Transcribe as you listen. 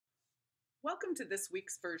Welcome to this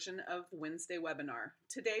week's version of Wednesday webinar.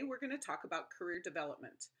 Today we're going to talk about career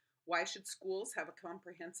development. Why should schools have a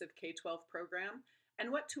comprehensive K-12 program,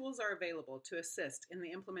 and what tools are available to assist in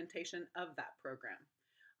the implementation of that program?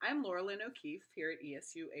 I'm Laura Lynn O'Keefe here at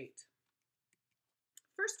ESU 8.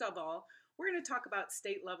 First of all, we're going to talk about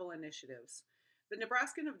state-level initiatives. The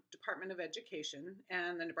Nebraska Department of Education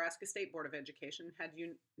and the Nebraska State Board of Education had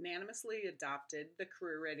unanimously adopted the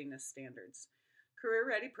career readiness standards.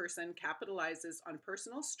 Career-ready person capitalizes on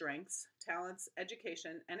personal strengths, talents,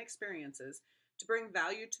 education, and experiences to bring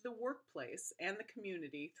value to the workplace and the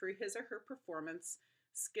community through his or her performance,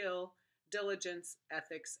 skill, diligence,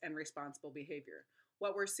 ethics, and responsible behavior.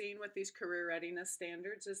 What we're seeing with these career readiness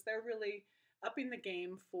standards is they're really upping the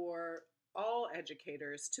game for all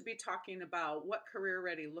educators to be talking about what career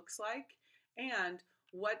ready looks like and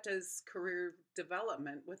what does career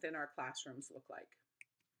development within our classrooms look like.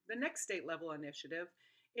 The next state level initiative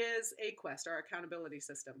is AQuest, our accountability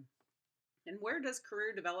system. And where does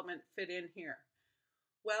career development fit in here?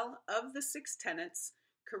 Well, of the 6 tenets,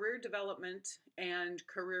 career development and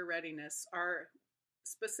career readiness are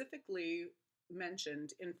specifically mentioned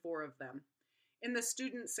in 4 of them. In the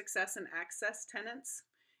student success and access tenets,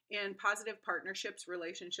 in positive partnerships,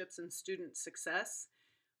 relationships, and student success,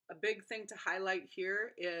 a big thing to highlight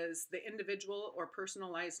here is the individual or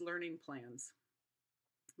personalized learning plans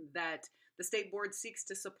that the state board seeks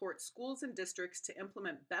to support schools and districts to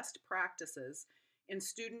implement best practices in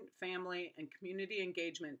student, family, and community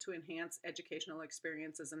engagement to enhance educational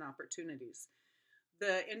experiences and opportunities.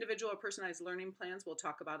 The individual or personalized learning plans we'll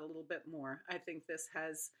talk about a little bit more. I think this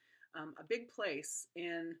has a big place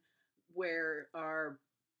in where our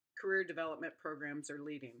career development programs are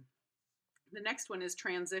leading. The next one is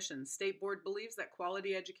transition. State board believes that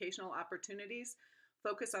quality educational opportunities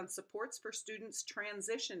focus on supports for students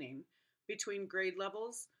transitioning between grade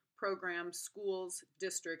levels, programs, schools,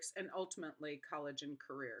 districts, and ultimately college and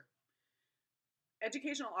career.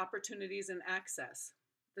 Educational opportunities and access.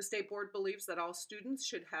 The state board believes that all students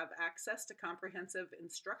should have access to comprehensive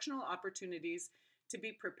instructional opportunities to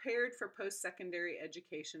be prepared for post-secondary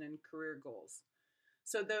education and career goals.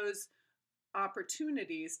 So those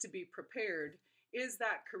opportunities to be prepared is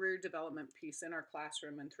that career development piece in our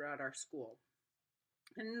classroom and throughout our school.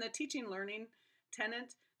 In the teaching learning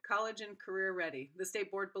tenet, college and career ready, the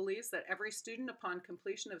state board believes that every student upon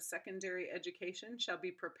completion of secondary education shall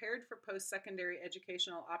be prepared for post-secondary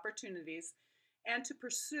educational opportunities and to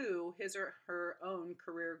pursue his or her own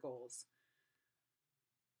career goals.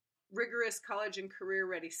 Rigorous college and career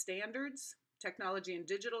ready standards, technology and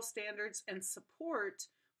digital standards, and support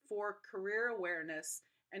for career awareness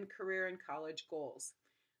and career and college goals.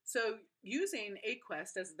 So using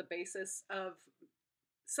AQuest as the basis of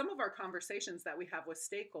some of our conversations that we have with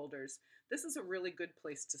stakeholders, this is a really good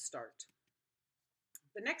place to start.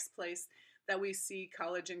 The next place that we see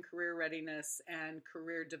college and career readiness and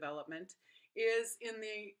career development is in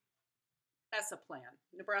the ESSA plan.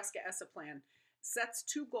 Nebraska ESSA plan sets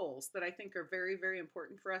 2 goals that I think are very, very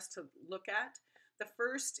important for us to look at. The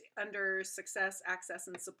first, under success, access,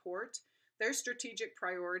 and support, their strategic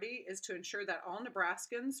priority is to ensure that all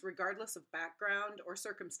Nebraskans, regardless of background or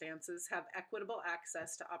circumstances, have equitable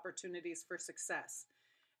access to opportunities for success.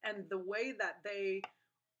 And the way that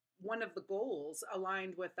one of the goals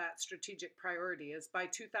aligned with that strategic priority is by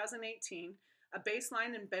 2018, a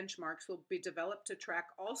baseline and benchmarks will be developed to track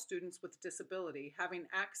all students with disability having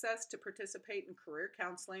access to participate in career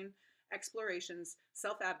counseling, explorations,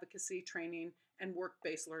 self-advocacy training, and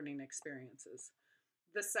work-based learning experiences.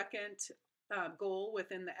 The second goal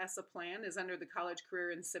within the ESSA plan is under the College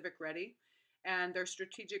Career and Civic Ready, and their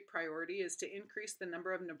strategic priority is to increase the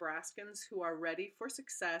number of Nebraskans who are ready for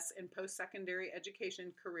success in post-secondary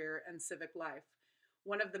education, career, and civic life.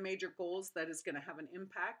 One of the major goals that is going to have an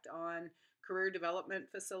impact on career development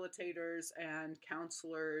facilitators and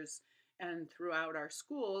counselors and throughout our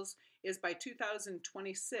schools is by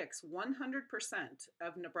 2026, 100%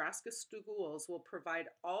 of Nebraska schools will provide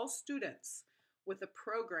all students with a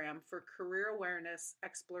program for career awareness,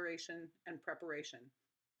 exploration, and preparation.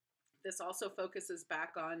 This also focuses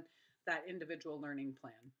back on that individual learning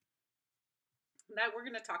plan. Now we're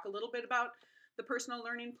going to talk a little bit about the personal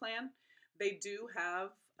learning plan. They do have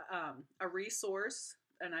a resource,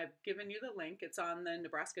 and I've given you the link. It's on the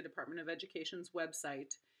Nebraska Department of Education's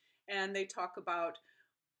website, and they talk about,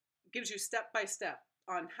 gives you step-by-step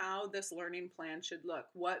on how this learning plan should look.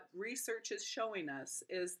 What research is showing us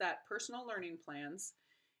is that personal learning plans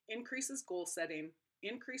increases goal setting,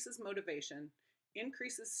 increases motivation,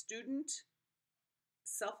 increases student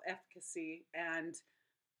self-efficacy, and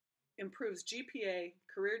improves GPA,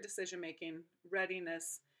 career decision-making,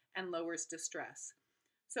 readiness, and lowers distress.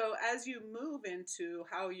 So as you move into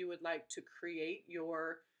how you would like to create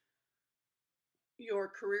your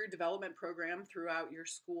career development program throughout your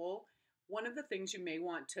school, one of the things you may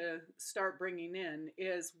want to start bringing in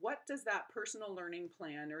is, what does that personal learning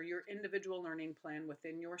plan or your individual learning plan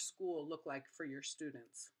within your school look like for your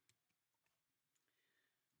students?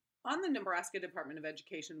 On the Nebraska Department of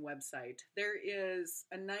Education website, there is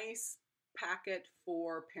a nice packet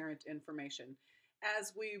for parent information.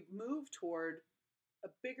 As we move toward a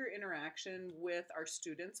bigger interaction with our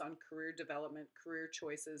students on career development, career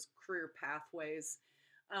choices, career pathways,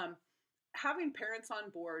 um, having parents on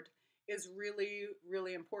board is really,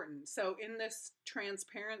 really important. So in this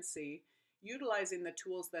transparency, utilizing the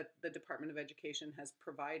tools that the Department of Education has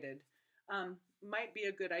provided might be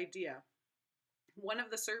a good idea. One of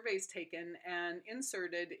the surveys taken and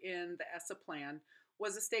inserted in the ESSA plan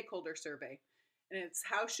was a stakeholder survey, and it's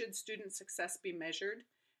how should student success be measured?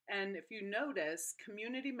 And if you notice,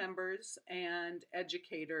 community members and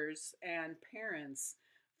educators and parents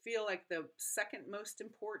feel like the second most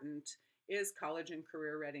important is college and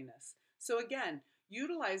career readiness. So again,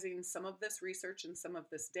 utilizing some of this research and some of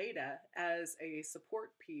this data as a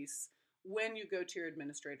support piece when you go to your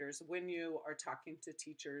administrators, when you are talking to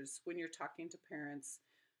teachers, when you're talking to parents,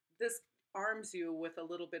 this arms you with a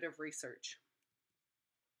little bit of research.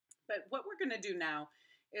 But what we're going to do now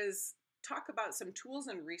is talk about some tools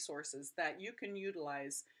and resources that you can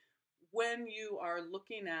utilize when you are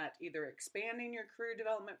looking at either expanding your career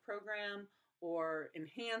development program or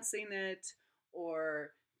enhancing it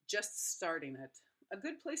or just starting it. A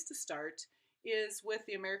good place to start is with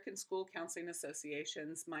the American School Counseling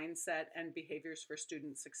Association's Mindset and Behaviors for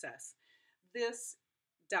Student Success. This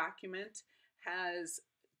document has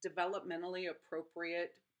developmentally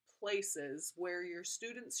appropriate places where your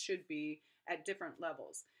students should be at different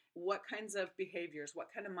levels. What kinds of behaviors,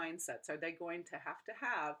 what kind of mindsets are they going to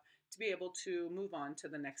have to be able to move on to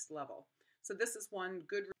the next level? So this is one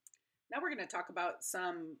good. Now we're going to talk about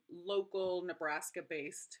some local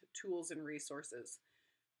Nebraska-based tools and resources.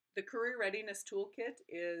 The Career Readiness Toolkit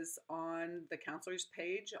is on the counselor's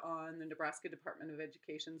page on the Nebraska Department of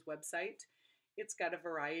Education's website. It's got a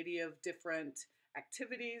variety of different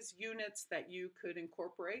activities, units that you could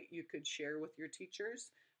incorporate, you could share with your teachers.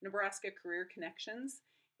 Nebraska Career Connections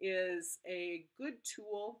is a good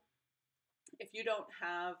tool if you don't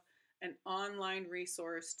have an online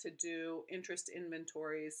resource to do interest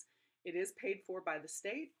inventories. It is paid for by the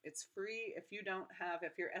state. It's free. If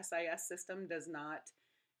your SIS system does not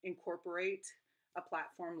incorporate a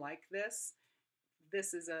platform like this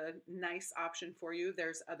is a nice option for you.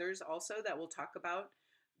 There's others also that we'll talk about.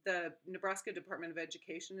 The Nebraska Department of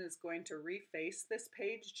Education is going to reface this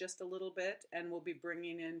page just a little bit, and we'll be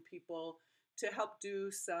bringing in people to help do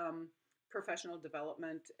some professional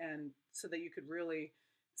development, and so that you could really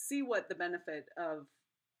see what the benefit of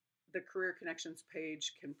the Career Connections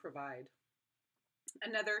page can provide.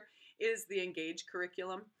 Another is the Engage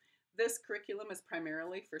curriculum. This curriculum is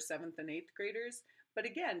primarily for 7th and 8th graders, but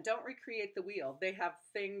again, don't recreate the wheel. They have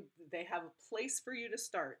a place for you to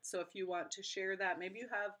start. So if you want to share that, maybe you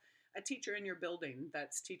have a teacher in your building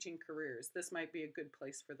that's teaching careers. This might be a good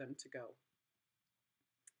place for them to go.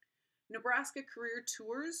 Nebraska Career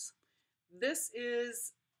Tours. This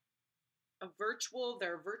is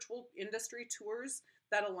they're virtual industry tours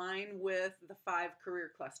that align with the 5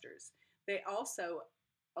 career clusters. They also,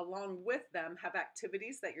 along with them, have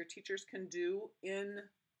activities that your teachers can do in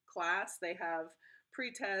class. They have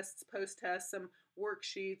pre-tests, post-tests, some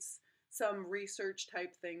worksheets, some research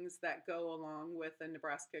type things that go along with the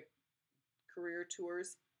Nebraska Career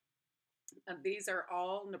Tours. These are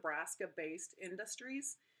all Nebraska-based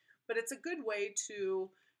industries, but it's a good way to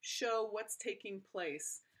show what's taking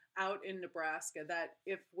place out in Nebraska, that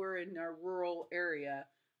if we're in a rural area,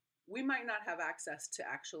 we might not have access to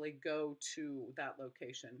actually go to that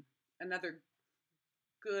location. Another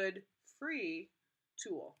good free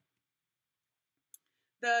tool.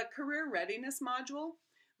 The Career Readiness module.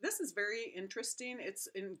 This is very interesting. It's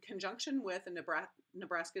in conjunction with the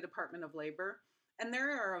Nebraska Department of Labor, and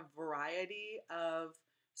there are a variety of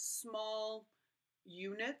small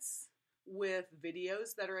units with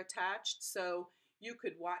videos that are attached. So you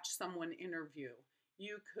could watch someone interview.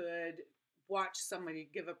 You could watch somebody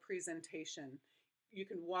give a presentation. You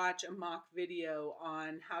can watch a mock video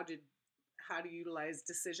on how to utilize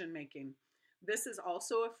decision making. This is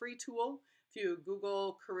also a free tool. If you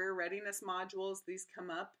Google career readiness modules, these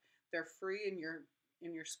come up. They're free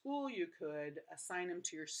in your school. You could assign them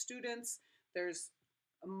to your students. There's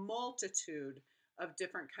a multitude of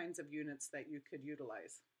different kinds of units that you could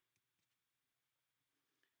utilize.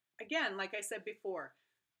 Again, like I said before,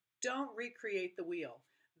 Don't recreate the wheel.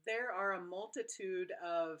 There are a multitude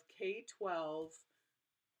of K-12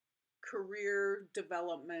 career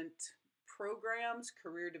development programs,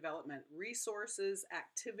 career development resources,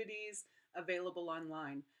 activities available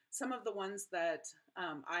online. Some of the ones that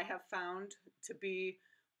I have found to be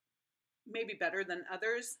maybe better than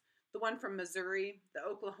others, the one from Missouri, the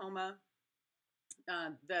Oklahoma,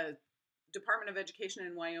 the Department of Education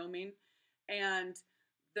in Wyoming, and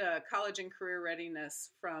the College and Career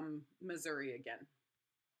Readiness from Missouri again.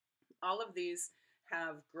 All of these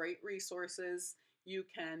have great resources. You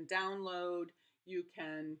can download, you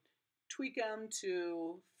can tweak them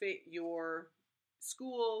to fit your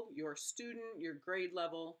school, your student, your grade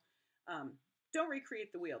level. Don't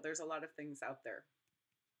recreate the wheel. There's a lot of things out there.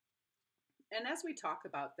 And as we talk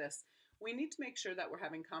about this, we need to make sure that we're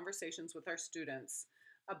having conversations with our students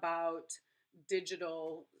about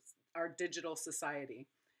our digital society.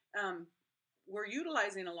 We're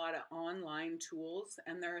utilizing a lot of online tools,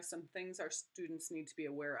 and there are some things our students need to be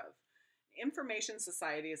aware of. Information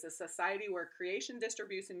society is a society where creation,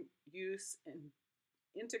 distribution, use, and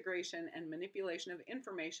integration and manipulation of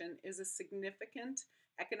information is a significant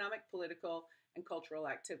economic, political, and cultural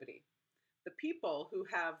activity. The people who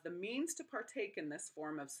have the means to partake in this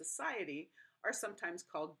form of society are sometimes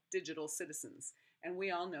called digital citizens. And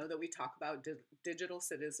we all know that we talk about digital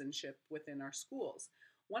citizenship within our schools.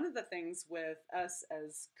 One of the things with us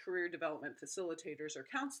as career development facilitators or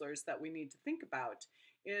counselors that we need to think about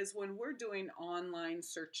is when we're doing online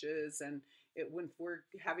searches and when we're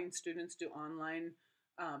having students do online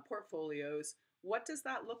portfolios, what does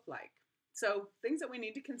that look like? So things that we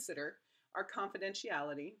need to consider are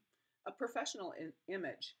confidentiality, a professional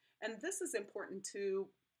image. And this is important to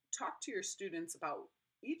talk to your students about.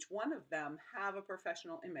 Each one of them have a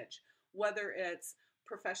professional image, whether it's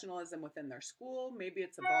professionalism within their school, maybe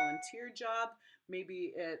it's a volunteer job,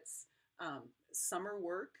 maybe it's summer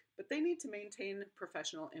work, but they need to maintain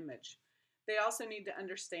professional image. They also need to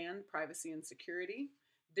understand privacy and security,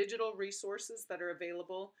 digital resources that are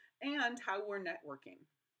available, and how we're networking.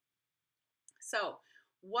 So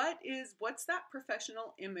what's that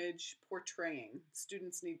professional image portraying?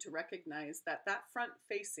 Students need to recognize that front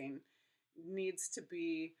facing needs to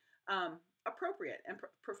be appropriate and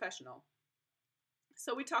professional.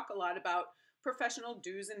 So we talk a lot about professional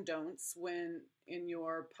do's and don'ts when in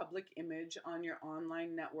your public image on your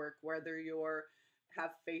online network, whether you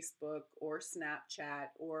have Facebook or Snapchat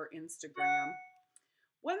or Instagram.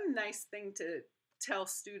 One nice thing to tell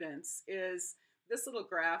students is this little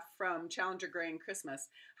graph from Challenger Gray and Christmas,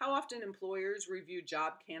 how often employers review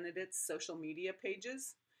job candidates' social media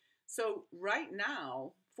pages. So right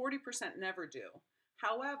now, 40% never do.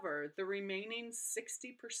 However, the remaining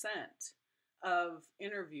 60% of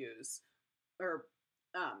interviews or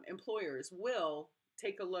employers will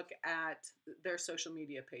take a look at their social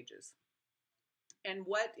media pages. And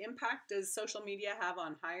what impact does social media have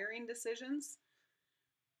on hiring decisions?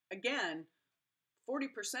 Again, 40%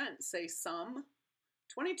 say some,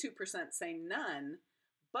 22% say none,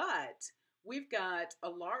 but we've got a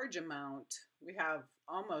large amount, we have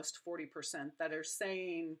almost 40% that are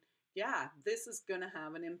saying, yeah, this is going to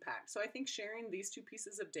have an impact. So I think sharing these two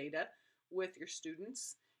pieces of data with your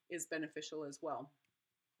students is beneficial as well.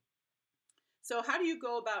 So how do you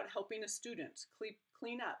go about helping a student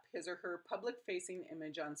clean up his or her public-facing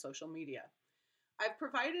image on social media? I've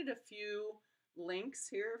provided a few links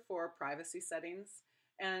here for privacy settings,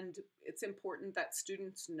 and it's important that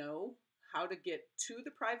students know how to get to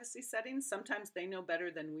the privacy settings. Sometimes they know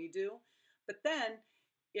better than we do, but then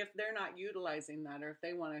if they're not utilizing that, or if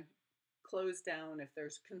they want to close down, if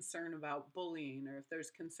there's concern about bullying, or if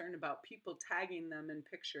there's concern about people tagging them in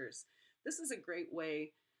pictures, this is a great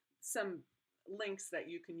way, some links that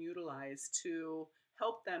you can utilize to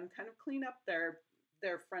help them kind of clean up their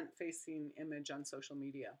front-facing image on social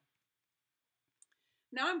media.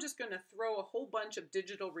 Now I'm just going to throw a whole bunch of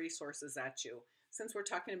digital resources at you, since we're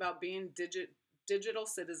talking about being digital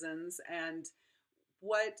citizens and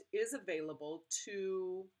what is available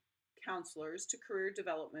to counselors, to career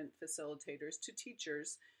development facilitators, to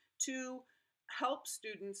teachers to help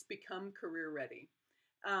students become career ready.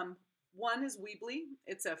 One is Weebly.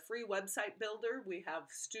 It's a free website builder. We have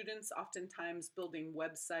students oftentimes building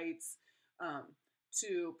websites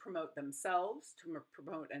to promote themselves, to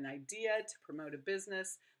promote an idea, to promote a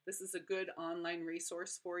business. This is a good online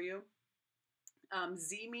resource for you.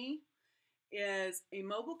 ZME is a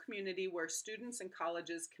mobile community where students and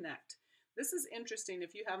colleges connect. This is interesting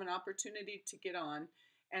if you have an opportunity to get on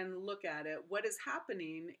and look at it. What is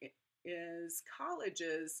happening is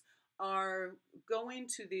colleges are going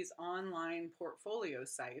to these online portfolio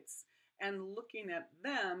sites and looking at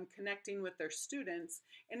them connecting with their students.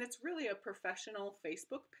 And it's really a professional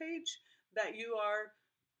Facebook page that you are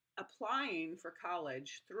applying for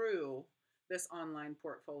college through this online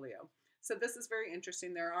portfolio. So this is very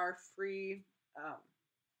interesting. There are free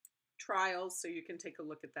trials, so you can take a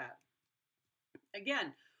look at that.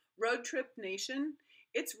 Again, Road Trip Nation,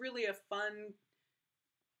 it's really a fun,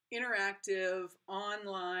 interactive,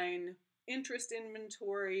 online interest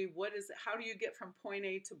inventory. What is it? How do you get from point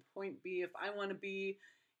A to point B? If I want to be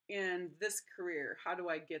in this career, how do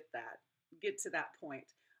I get to that point?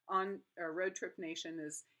 On Road Trip Nation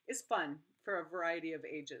is fun for a variety of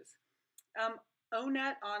ages.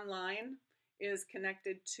 ONET Online is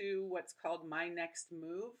connected to what's called My Next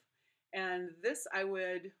Move, and this I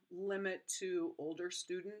would limit to older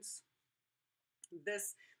students.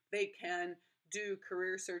 This, they can do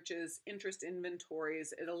career searches, interest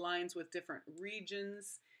inventories. It aligns with different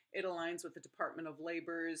regions. It aligns with the Department of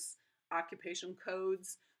Labor's occupation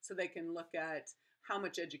codes, so they can look at how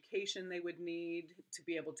much education they would need to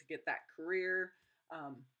be able to get that career.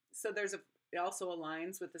 So it also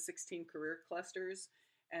aligns with the 16 career clusters,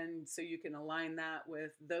 and so you can align that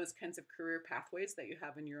with those kinds of career pathways that you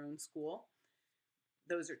have in your own school.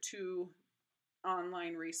 Those are two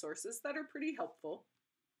online resources that are pretty helpful.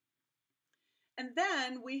 And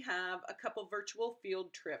then we have a couple virtual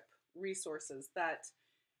field trip resources that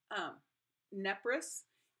NEPRIS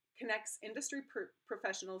connects industry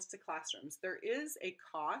professionals to classrooms. There is a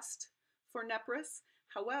cost for NEPRIS.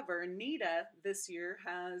 However, NEDA this year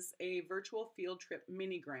has a virtual field trip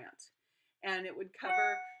mini grant, and it would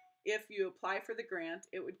cover, if you apply for the grant,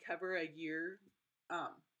 it would cover a year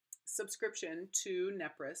subscription to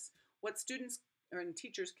NEPRIS. What students and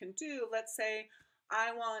teachers can do, let's say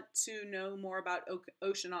I want to know more about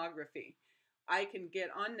oceanography. I can get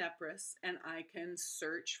on NEPRIS and I can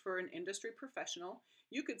search for an industry professional.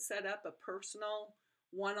 You could set up a personal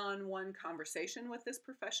one-on-one conversation with this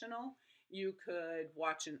professional. You could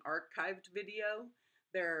watch an archived video.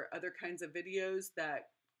 There are other kinds of videos that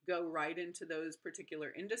go right into those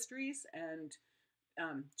particular industries, and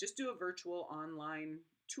just do a virtual online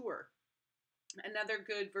tour. Another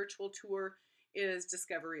good virtual tour is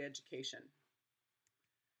Discovery Education.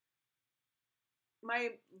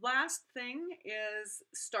 My last thing is,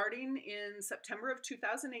 starting in September of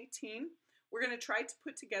 2018, we're going to try to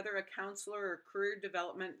put together a counselor or career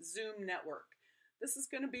development Zoom network. This is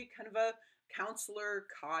going to be kind of a counselor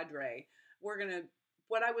cadre.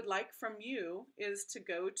 What I would like from you is to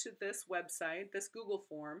go to this website, this Google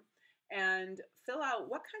form, and fill out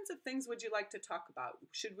what kinds of things would you like to talk about.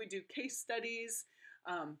 Should we do case studies?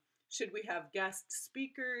 Should we have guest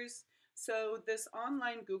speakers? So this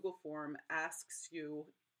online Google form asks you,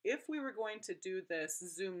 if we were going to do this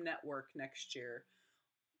Zoom network next year,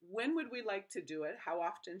 when would we like to do it? How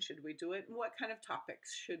often should we do it? And what kind of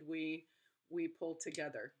topics should we pull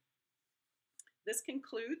together? This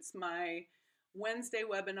concludes my Wednesday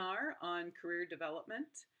webinar on career development.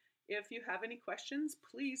 If you have any questions,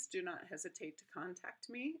 please do not hesitate to contact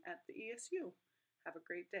me at the ESU. Have a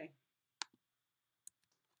great day.